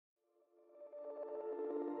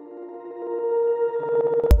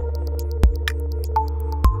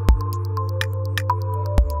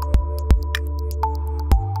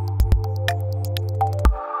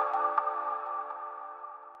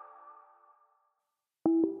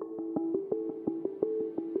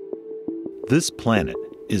This planet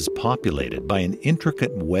is populated by an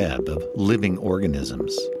intricate web of living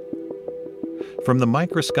organisms. From the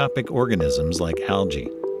microscopic organisms like algae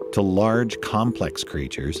to large complex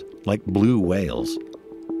creatures like blue whales,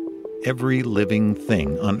 every living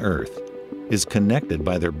thing on Earth is connected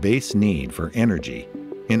by their base need for energy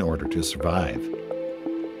in order to survive.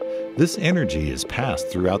 This energy is passed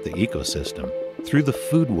throughout the ecosystem through the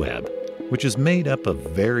food web, which is made up of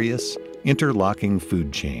various interlocking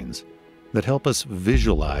food chains that help us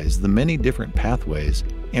visualize the many different pathways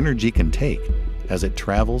energy can take as it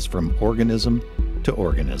travels from organism to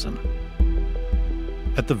organism.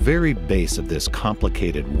 At the very base of this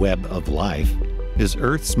complicated web of life is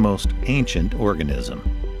Earth's most ancient organism,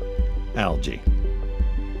 algae.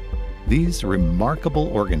 These remarkable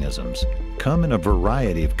organisms come in a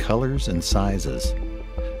variety of colors and sizes,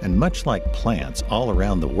 and much like plants all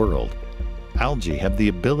around the world, algae have the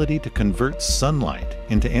ability to convert sunlight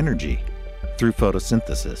into energy through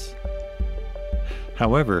photosynthesis.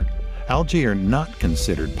 However, algae are not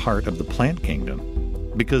considered part of the plant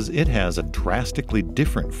kingdom because it has a drastically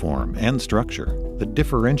different form and structure that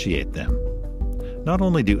differentiate them. Not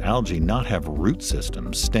only do algae not have root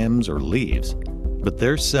systems, stems, or leaves, but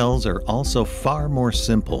their cells are also far more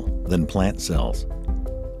simple than plant cells.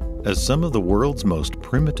 As some of the world's most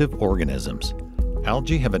primitive organisms,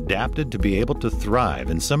 algae have adapted to be able to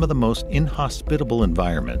thrive in some of the most inhospitable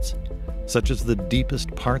environments, such as the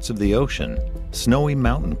deepest parts of the ocean, snowy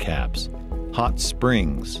mountain caps, hot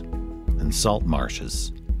springs, and salt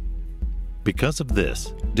marshes. Because of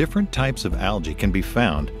this, different types of algae can be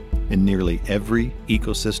found in nearly every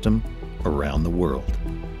ecosystem around the world.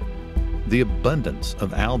 The abundance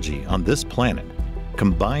of algae on this planet,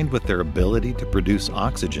 combined with their ability to produce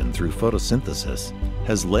oxygen through photosynthesis,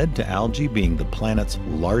 has led to algae being the planet's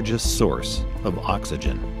largest source of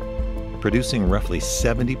oxygen, producing roughly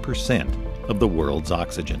 70% of the world's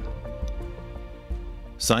oxygen.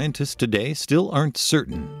 Scientists today still aren't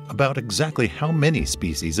certain about exactly how many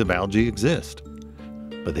species of algae exist,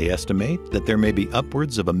 but they estimate that there may be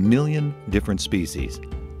upwards of 1 million different species,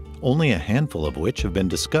 only a handful of which have been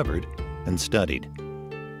discovered and studied.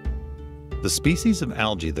 The species of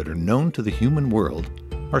algae that are known to the human world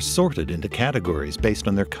are sorted into categories based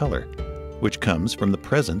on their color, which comes from the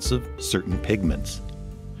presence of certain pigments.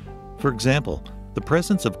 For example, the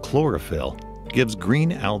presence of chlorophyll gives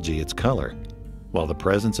green algae its color, while the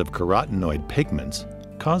presence of carotenoid pigments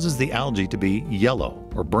causes the algae to be yellow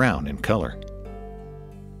or brown in color.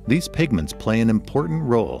 These pigments play an important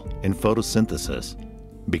role in photosynthesis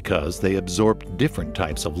because they absorb different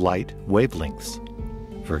types of light wavelengths.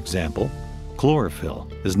 For example,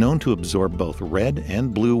 chlorophyll is known to absorb both red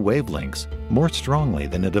and blue wavelengths more strongly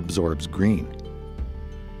than it absorbs green.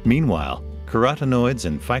 Meanwhile, carotenoids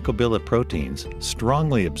and phycobilioproteins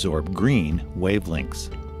strongly absorb green wavelengths.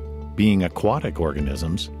 Being aquatic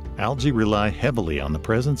organisms, algae rely heavily on the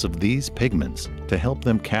presence of these pigments to help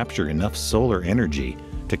them capture enough solar energy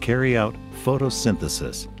to carry out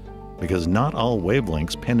photosynthesis, because not all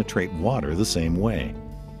wavelengths penetrate water the same way.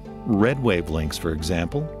 Red wavelengths, for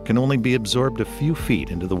example, can only be absorbed a few feet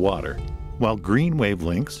into the water, while green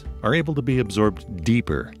wavelengths are able to be absorbed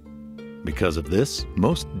deeper. Because of this,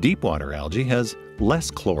 most deepwater algae has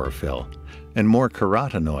less chlorophyll and more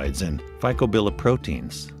carotenoids and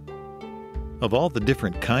phycobilioproteins. Of all the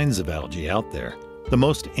different kinds of algae out there, the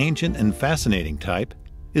most ancient and fascinating type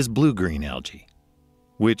is blue-green algae,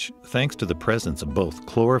 which, thanks to the presence of both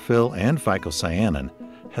chlorophyll and phycocyanin,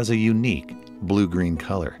 has a unique blue-green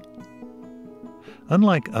color.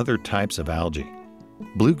 Unlike other types of algae,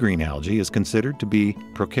 blue-green algae is considered to be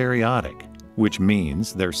prokaryotic, which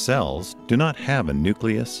means their cells do not have a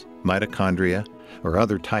nucleus, mitochondria, or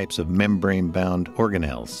other types of membrane-bound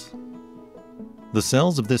organelles. The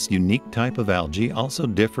cells of this unique type of algae also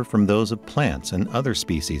differ from those of plants and other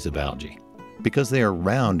species of algae, because they are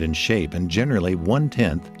round in shape and generally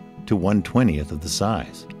 1/10 to 1/20th of the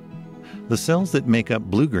size. The cells that make up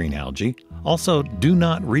blue-green algae also do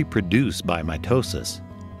not reproduce by mitosis.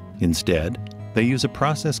 Instead, they use a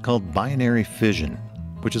process called binary fission,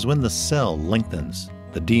 which is when the cell lengthens,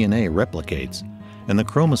 the DNA replicates, and the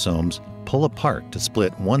chromosomes pull apart to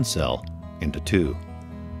split one cell into two.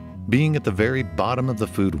 Being at the very bottom of the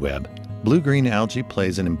food web, blue-green algae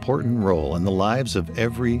plays an important role in the lives of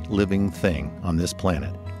every living thing on this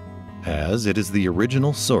planet, as it is the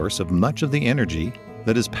original source of much of the energy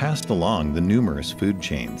that is passed along the numerous food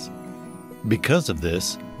chains. Because of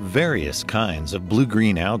this, various kinds of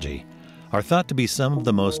blue-green algae are thought to be some of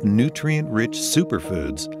the most nutrient-rich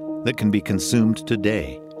superfoods that can be consumed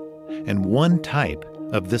today. And one type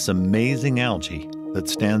of this amazing algae that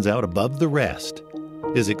stands out above the rest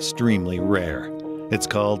is extremely rare. It's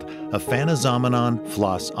called Aphanizomenon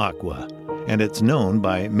flos-aquae, and it's known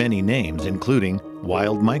by many names, including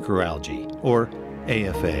wild microalgae, or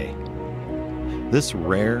AFA. This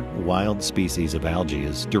rare, wild species of algae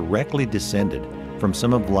is directly descended from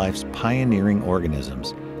some of life's pioneering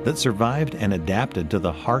organisms that survived and adapted to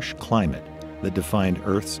the harsh climate that defined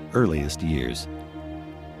Earth's earliest years.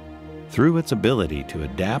 Through its ability to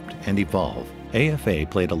adapt and evolve, AFA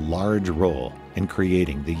played a large role in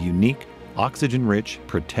creating the unique, oxygen-rich,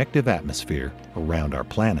 protective atmosphere around our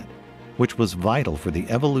planet, which was vital for the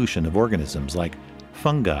evolution of organisms like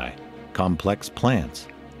fungi, complex plants,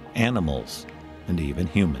 animals, and even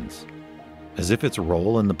humans. As if its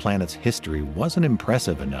role in the planet's history wasn't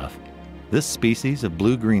impressive enough, this species of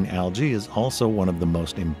blue-green algae is also one of the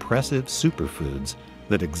most impressive superfoods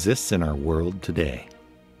that exists in our world today.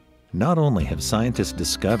 Not only have scientists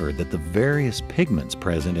discovered that the various pigments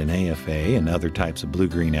present in AFA and other types of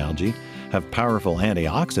blue-green algae have powerful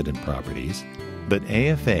antioxidant properties, but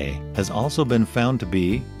AFA has also been found to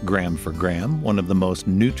be, gram for gram, one of the most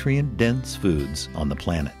nutrient-dense foods on the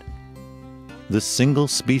planet. This single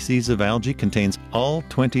species of algae contains all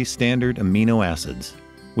 20 standard amino acids,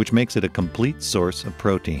 which makes it a complete source of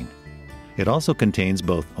protein. It also contains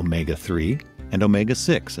both omega-3 and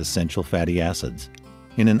omega-6 essential fatty acids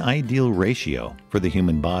in an ideal ratio for the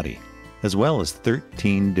human body, as well as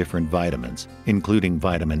 13 different vitamins, including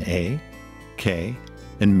vitamin A, K,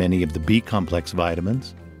 and many of the B-complex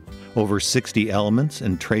vitamins, over 60 elements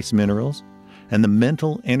and trace minerals, and the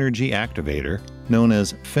mental energy activator known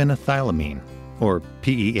as phenethylamine, or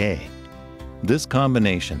PEA. This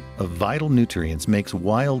combination of vital nutrients makes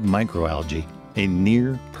wild microalgae a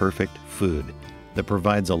near-perfect food that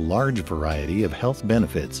provides a large variety of health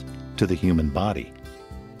benefits to the human body.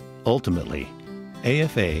 Ultimately,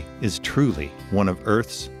 AFA is truly one of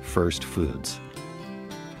Earth's first foods.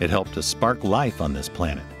 It helped to spark life on this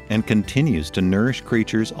planet and continues to nourish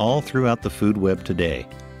creatures all throughout the food web today,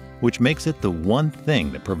 which makes it the one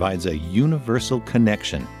thing that provides a universal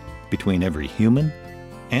connection between every human,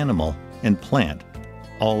 animal, and plant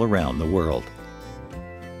all around the world.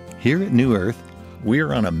 Here at New Earth, we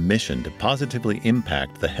are on a mission to positively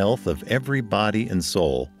impact the health of every body and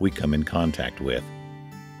soul we come in contact with.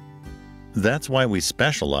 That's why we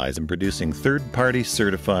specialize in producing third-party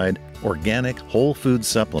certified, organic, whole food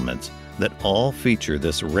supplements that all feature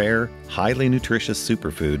this rare, highly nutritious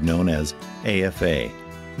superfood known as AFA,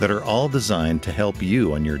 that are all designed to help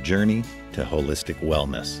you on your journey to holistic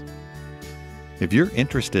wellness. If you're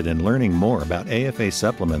interested in learning more about AFA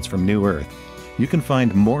supplements from New Earth, you can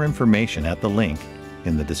find more information at the link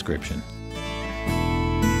in the description.